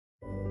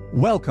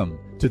Welcome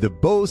to the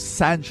Bo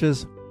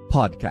Sanchez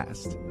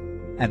podcast.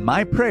 And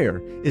my prayer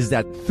is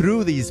that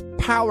through these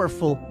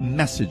powerful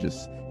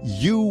messages,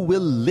 you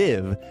will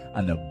live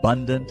an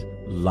abundant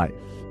life.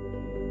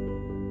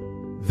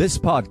 This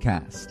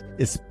podcast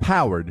is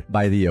powered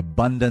by the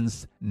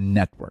Abundance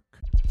Network.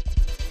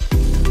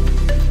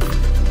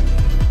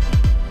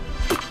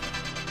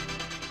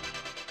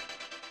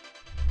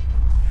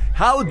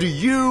 How do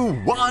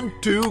you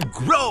want to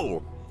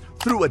grow?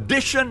 Through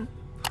addition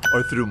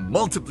or through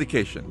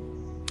multiplication?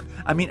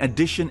 I mean,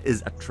 addition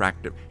is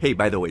attractive. Hey,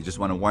 by the way, just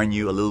want to warn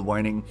you, a little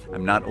warning.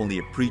 I'm not only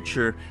a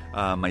preacher.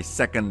 My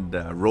second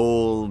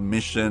role,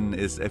 mission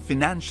is a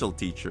financial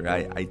teacher.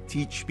 I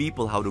teach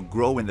people how to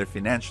grow in their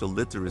financial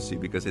literacy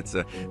because it's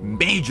a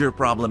major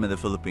problem in the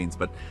Philippines.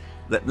 But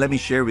let me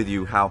share with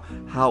you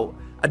how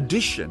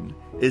addition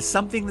is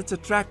something that's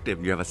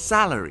attractive. You have a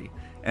salary.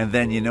 And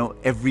then,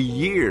 every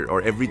year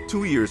or every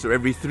 2 years or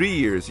every 3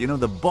 years,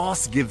 the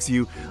boss gives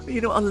you,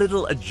 a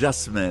little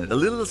adjustment, a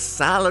little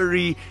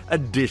salary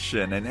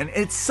addition. And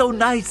it's so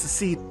nice to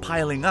see it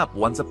piling up.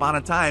 Once upon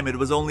a time, it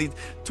was only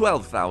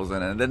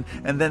 12,000.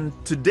 And then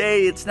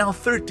today, it's now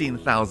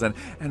 13,000.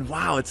 And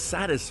wow, it's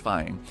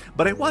satisfying.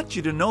 But I want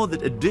you to know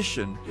that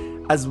addition,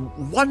 as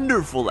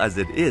wonderful as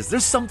it is,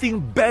 there's something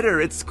better.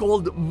 It's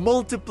called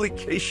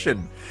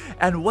multiplication.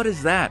 And what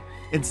is that?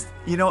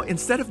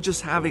 Instead of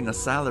just having a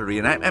salary,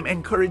 and I'm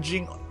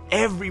encouraging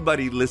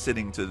everybody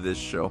listening to this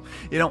show,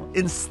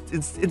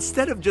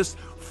 instead of just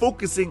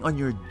focusing on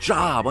your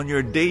job, on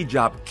your day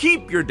job,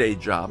 keep your day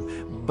job,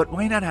 but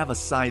why not have a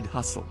side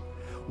hustle?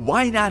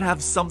 Why not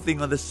have something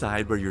on the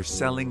side where you're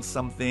selling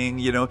something,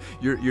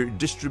 you're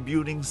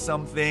distributing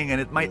something,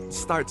 and it might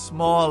start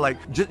small. Like,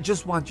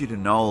 just want you to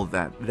know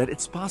that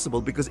it's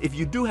possible, because if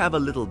you do have a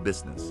little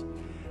business,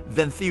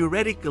 then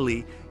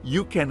theoretically,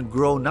 you can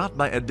grow not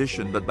by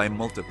addition, but by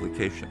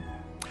multiplication.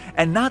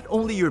 And not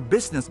only your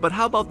business, but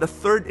how about the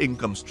third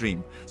income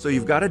stream? So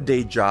you've got a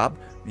day job,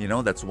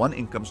 that's one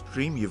income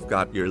stream. You've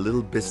got your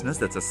little business,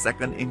 that's a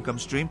second income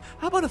stream.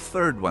 How about a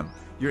third one?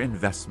 Your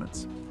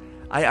investments.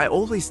 I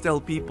always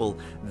tell people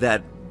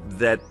that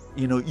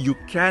you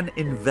can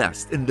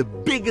invest in the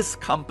biggest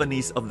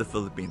companies of the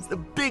Philippines, the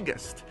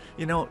biggest,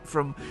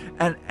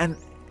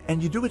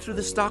 and you do it through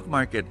the stock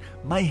market.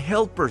 My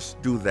helpers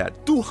do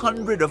that.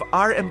 200 of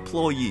our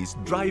employees,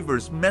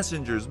 drivers,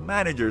 messengers,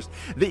 managers,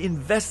 they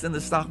invest in the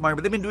stock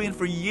market. They've been doing it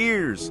for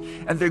years,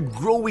 and they're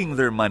growing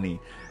their money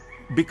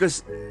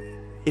because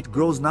it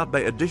grows not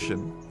by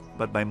addition,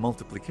 but by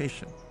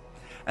multiplication.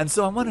 And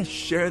so I want to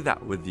share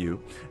that with you,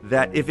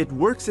 that if it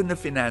works in the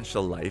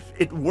financial life,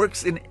 it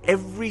works in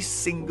every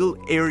single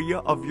area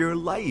of your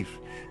life,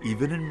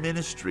 even in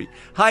ministry.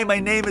 Hi, my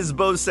name is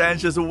Bo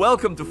Sanchez.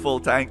 Welcome to Full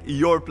Tank,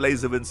 your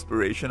place of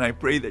inspiration. I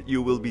pray that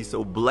you will be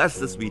so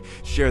blessed as we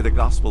share the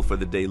gospel for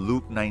the day.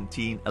 Luke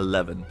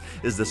 19:11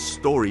 is the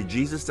story.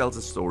 Jesus tells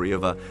a story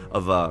of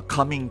a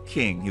coming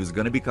king. He was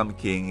going to become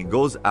king. He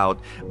goes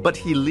out, but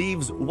he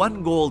leaves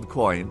one gold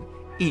coin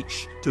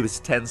each to his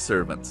 10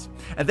 servants.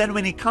 And then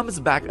when he comes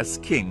back as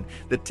king,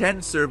 the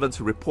 10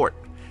 servants report.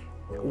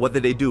 What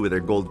did they do with their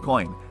gold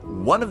coin?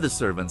 One of the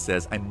servants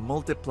says, I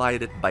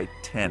multiplied it by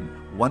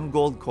 10. One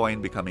gold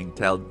coin becoming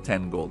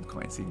 10 gold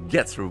coins. He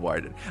gets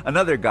rewarded.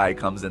 Another guy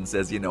comes and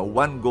says,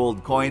 one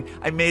gold coin,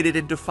 I made it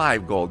into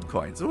 5 gold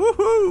coins.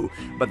 Woohoo!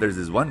 But there's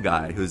this one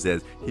guy who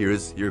says,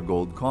 here's your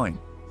gold coin.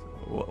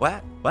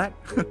 What?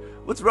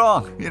 What's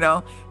wrong?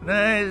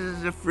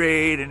 He's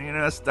afraid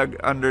and stuck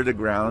under the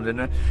ground.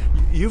 And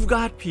you've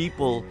got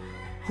people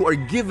who are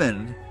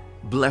given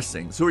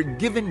blessings, who are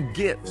given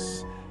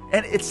gifts,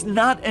 and it's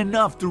not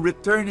enough to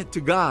return it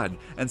to God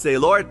and say,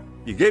 Lord,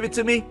 you gave it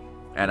to me,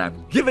 and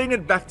I'm giving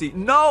it back to you.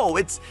 No,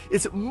 it's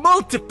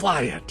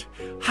multiply it.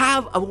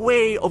 Have a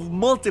way of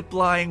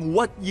multiplying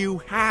what you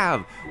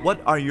have.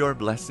 What are your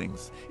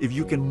blessings? If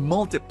you can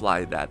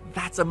multiply that,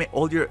 that's amazing.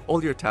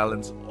 All your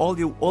talents, all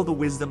the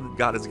wisdom that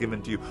God has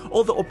given to you,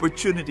 all the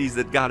opportunities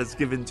that God has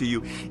given to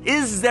you.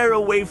 Is there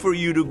a way for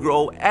you to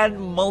grow and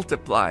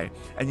multiply?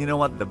 And you know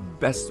what? The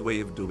best way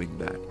of doing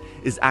that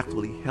is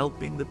actually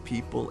helping the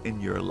people in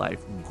your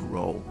life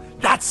grow.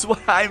 That's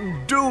what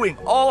I'm doing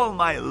all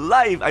my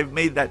life. I've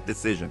made that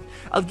decision.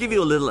 I'll give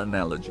you a little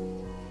analogy.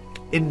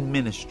 In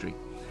ministry,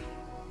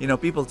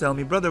 people tell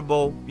me, Brother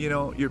Bo,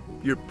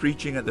 you're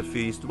preaching at the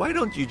feast. Why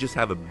don't you just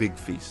have a big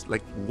feast,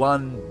 like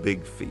one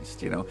big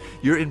feast?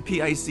 You're in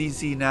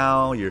PICC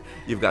now.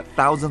 You've got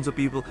thousands of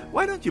people.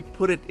 Why don't you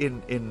put it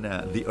in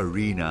the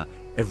arena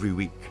every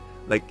week?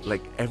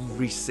 Like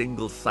every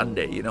single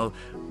Sunday,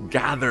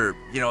 gather,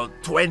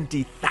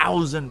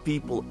 20,000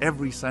 people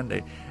every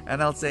Sunday.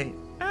 And I'll say,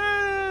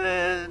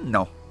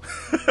 no.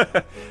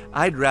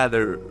 I'd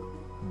rather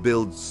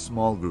build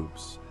small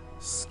groups,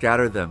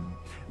 scatter them,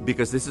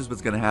 because this is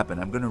what's going to happen.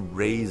 I'm going to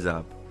raise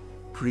up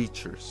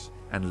preachers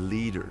and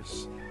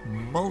leaders,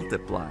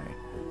 multiply,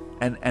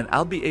 and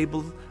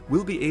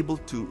we'll be able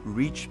to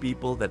reach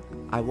people that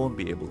I won't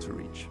be able to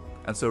reach.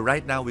 And so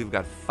right now we've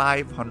got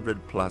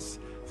 500 plus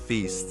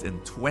feasts in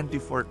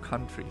 24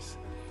 countries,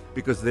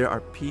 because there are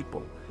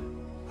people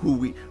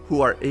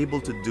who are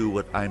able to do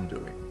what I'm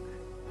doing.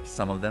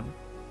 Some of them,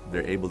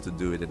 they're able to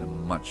do it in a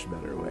much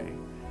better way.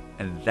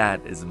 And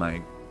that is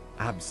my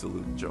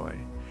absolute joy.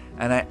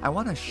 And I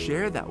want to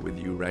share that with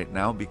you right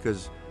now,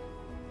 because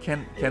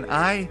can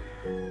I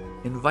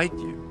invite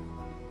you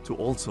to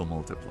also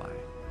multiply,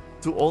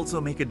 to also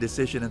make a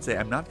decision and say,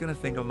 I'm not going to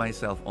think of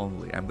myself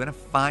only. I'm going to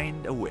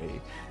find a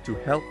way to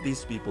help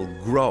these people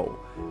grow.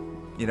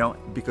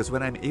 Because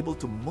when I'm able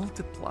to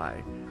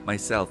multiply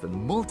myself and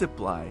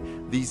multiply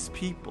these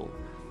people,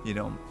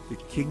 the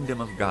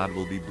kingdom of God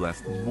will be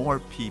blessed. More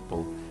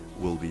people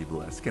will be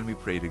blessed. Can we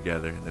pray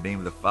together? In the name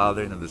of the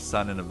Father, and of the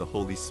Son, and of the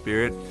Holy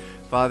Spirit.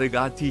 Father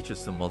God, teach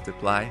us to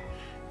multiply.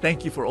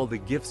 Thank you for all the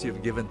gifts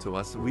you've given to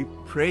us. We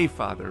pray,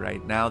 Father,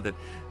 right now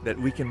that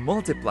we can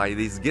multiply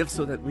these gifts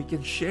so that we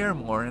can share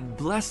more and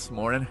bless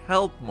more and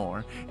help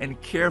more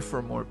and care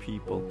for more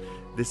people.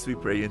 This we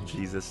pray in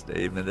Jesus'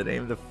 name. In the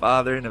name of the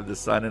Father, and of the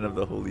Son, and of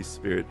the Holy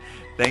Spirit.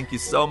 Thank you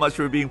so much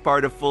for being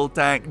part of Full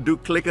Tank. Do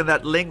click on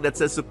that link that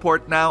says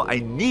support now. I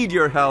need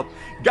your help.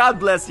 God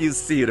bless you.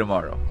 See you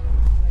tomorrow.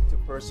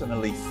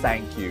 Personally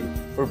thank you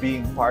for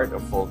being part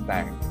of Full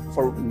Tank,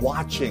 for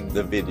watching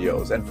the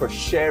videos and for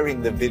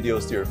sharing the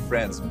videos to your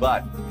friends.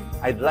 But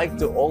I'd like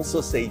to also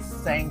say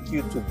thank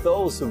you to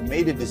those who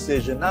made a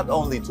decision not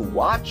only to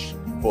watch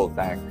Full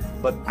Tank,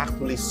 but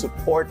actually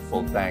support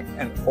Full Tank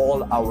and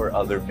all our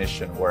other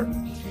mission work.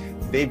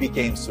 They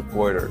became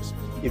supporters.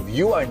 If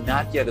you are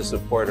not yet a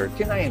supporter,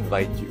 can I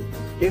invite you?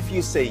 If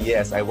you say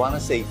yes, I want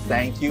to say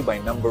thank you by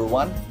number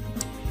one,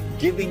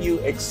 giving you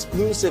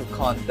exclusive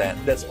content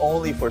that's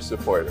only for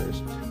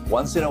supporters.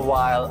 Once in a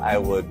while, I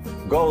would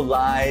go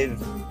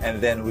live, and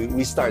then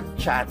we start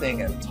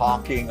chatting and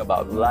talking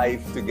about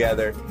life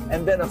together.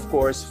 And then, of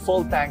course,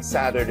 Full Tank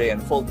Saturday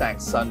and Full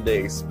Tank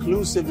Sunday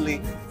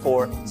exclusively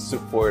for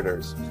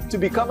supporters. To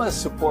become a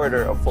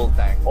supporter of Full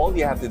Tank, all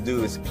you have to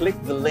do is click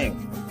the link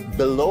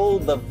below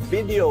the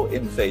video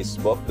in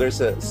Facebook. There's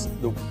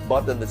the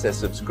button that says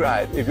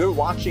subscribe. If you're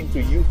watching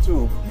through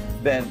YouTube,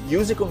 then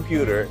use a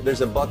computer.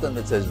 There's a button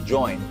that says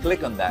join.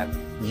 Click on that.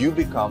 You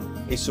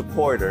become a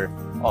supporter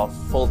of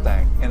Full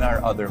Tank and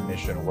our other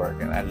mission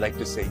work. And I'd like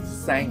to say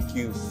thank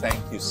you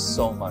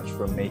so much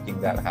for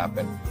making that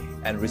happen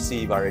and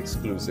receive our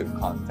exclusive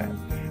content.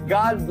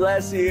 God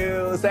bless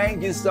you.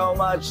 Thank you so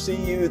much. See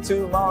you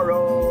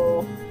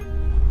tomorrow.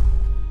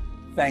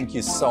 Thank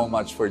you so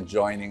much for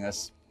joining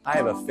us. I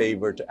have a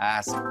favor to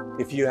ask.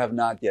 If you have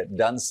not yet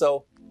done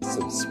so,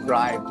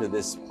 subscribe to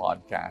this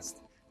podcast.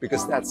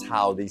 Because that's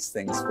how these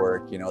things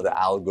work, the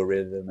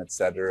algorithm,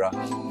 etc.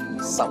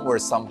 Somewhere,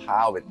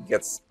 somehow, it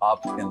gets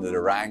up into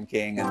the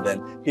ranking, and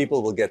then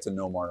people will get to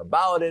know more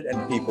about it,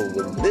 and people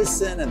will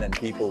listen, and then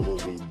people will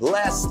be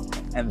blessed,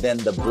 and then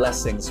the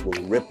blessings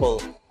will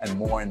ripple, and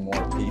more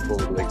people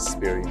will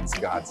experience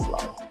God's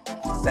love.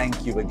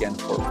 Thank you again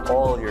for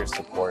all your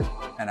support,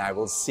 and I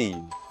will see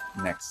you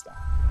next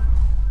time.